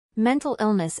Mental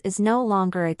illness is no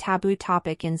longer a taboo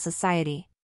topic in society.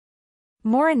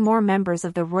 More and more members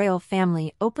of the royal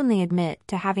family openly admit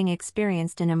to having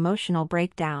experienced an emotional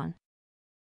breakdown.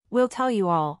 We'll tell you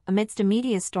all, amidst a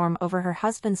media storm over her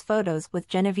husband's photos with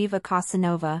Genoveva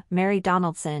Casanova. Mary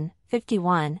Donaldson,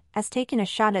 51, has taken a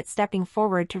shot at stepping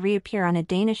forward to reappear on a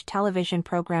Danish television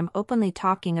program openly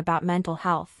talking about mental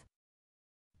health.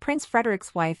 Prince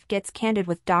Frederik's wife gets candid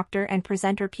with doctor and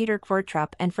presenter Peter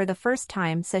Kvartrup and for the first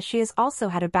time says she has also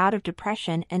had a bout of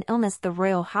depression and illness the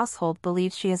royal household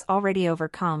believes she has already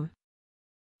overcome.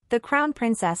 The Crown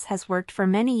Princess has worked for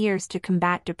many years to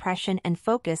combat depression and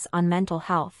focus on mental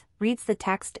health, reads the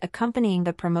text accompanying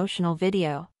the promotional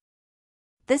video.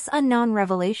 This unknown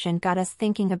revelation got us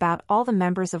thinking about all the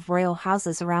members of royal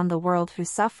houses around the world who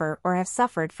suffer or have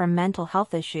suffered from mental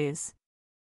health issues.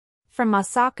 From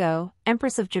Masako,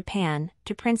 Empress of Japan,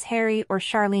 to Prince Harry or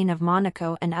Charlene of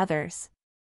Monaco and others.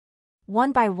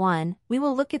 One by one, we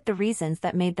will look at the reasons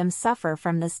that made them suffer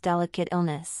from this delicate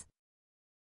illness.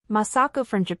 Masako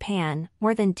from Japan,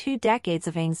 more than 2 decades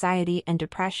of anxiety and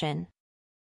depression.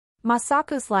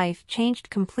 Masako's life changed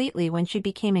completely when she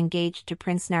became engaged to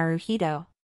Prince Naruhito.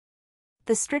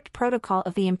 The strict protocol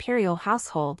of the imperial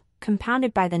household,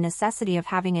 compounded by the necessity of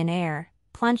having an heir,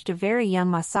 plunged a very young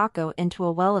Masako into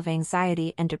a well of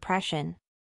anxiety and depression.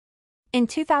 In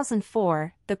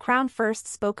 2004, the Crown first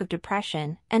spoke of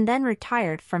depression and then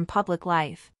retired from public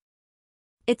life.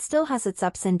 It still has its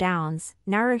ups and downs,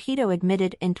 Naruhito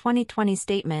admitted in 2020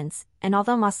 statements, and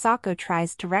although Masako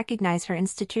tries to recognize her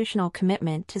institutional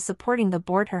commitment to supporting the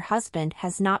board, her husband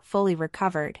has not fully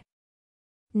recovered.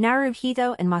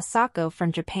 Naruhito and Masako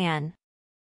from Japan.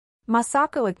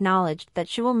 Masako acknowledged that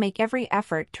she will make every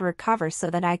effort to recover so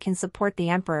that I can support the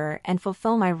emperor and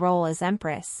fulfill my role as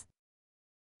empress.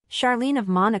 Charlene of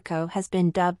Monaco has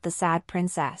been dubbed the sad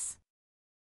princess.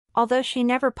 Although she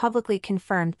never publicly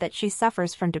confirmed that she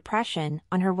suffers from depression,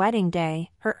 on her wedding day,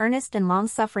 her earnest and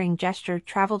long-suffering gesture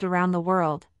traveled around the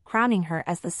world, crowning her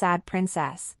as the sad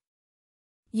princess.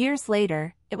 Years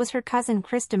later, it was her cousin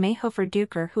Christa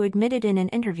Mayhofer-Duker who admitted in an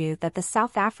interview that the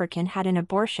South African had an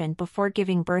abortion before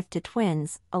giving birth to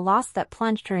twins, a loss that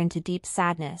plunged her into deep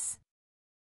sadness.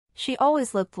 She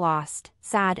always looked lost,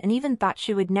 sad, and even thought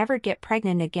she would never get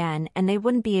pregnant again and they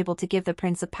wouldn't be able to give the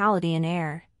principality an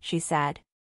heir, she said.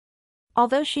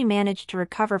 Although she managed to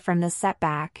recover from this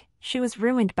setback, she was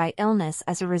ruined by illness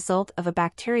as a result of a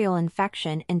bacterial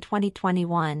infection in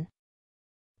 2021.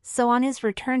 So on his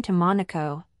return to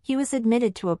Monaco, he was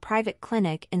admitted to a private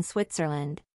clinic in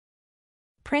Switzerland.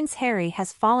 Prince Harry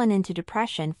has fallen into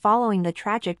depression following the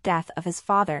tragic death of his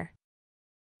father.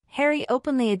 Harry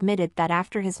openly admitted that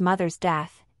after his mother's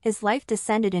death, his life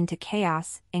descended into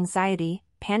chaos, anxiety,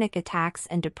 panic attacks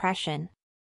and depression.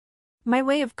 My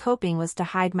way of coping was to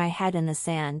hide my head in the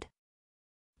sand.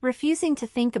 Refusing to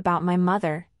think about my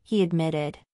mother, he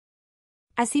admitted.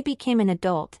 As he became an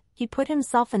adult, he put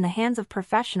himself in the hands of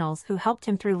professionals who helped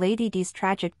him through Lady Di's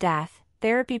tragic death.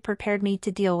 Therapy prepared me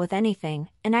to deal with anything,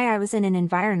 and I was in an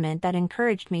environment that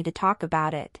encouraged me to talk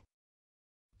about it.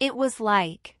 It was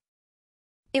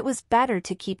better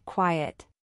to keep quiet.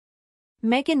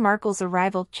 Meghan Markle's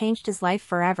arrival changed his life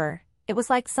forever. It was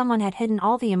like someone had hidden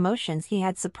all the emotions he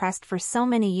had suppressed for so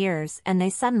many years and they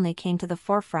suddenly came to the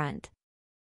forefront.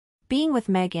 Being with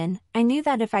Meghan, I knew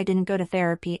that if I didn't go to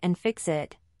therapy and fix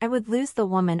it, I would lose the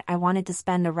woman I wanted to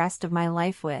spend the rest of my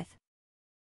life with.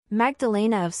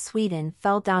 Magdalena of Sweden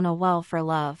fell down a well for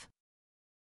love.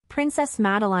 Princess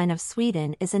Madeleine of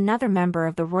Sweden is another member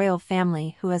of the royal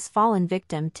family who has fallen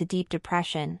victim to deep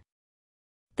depression.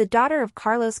 The daughter of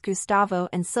Carlos Gustavo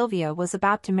and Silvia was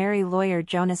about to marry lawyer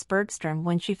Jonas Bergström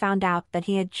when she found out that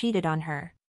he had cheated on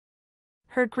her.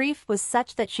 Her grief was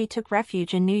such that she took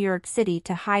refuge in New York City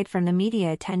to hide from the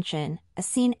media attention, a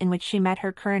scene in which she met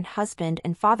her current husband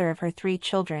and father of her 3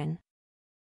 children.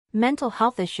 Mental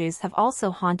health issues have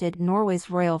also haunted Norway's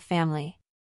royal family.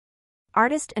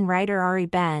 Artist and writer Ari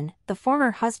Behn, the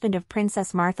former husband of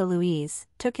Princess Martha Louise,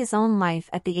 took his own life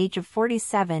at the age of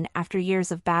 47 after years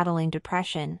of battling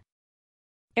depression.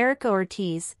 Erika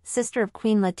Ortiz, sister of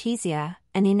Queen Letizia,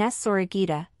 and Ines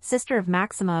Sorogita, sister of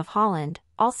Maxima of Holland,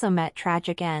 also met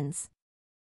tragic ends.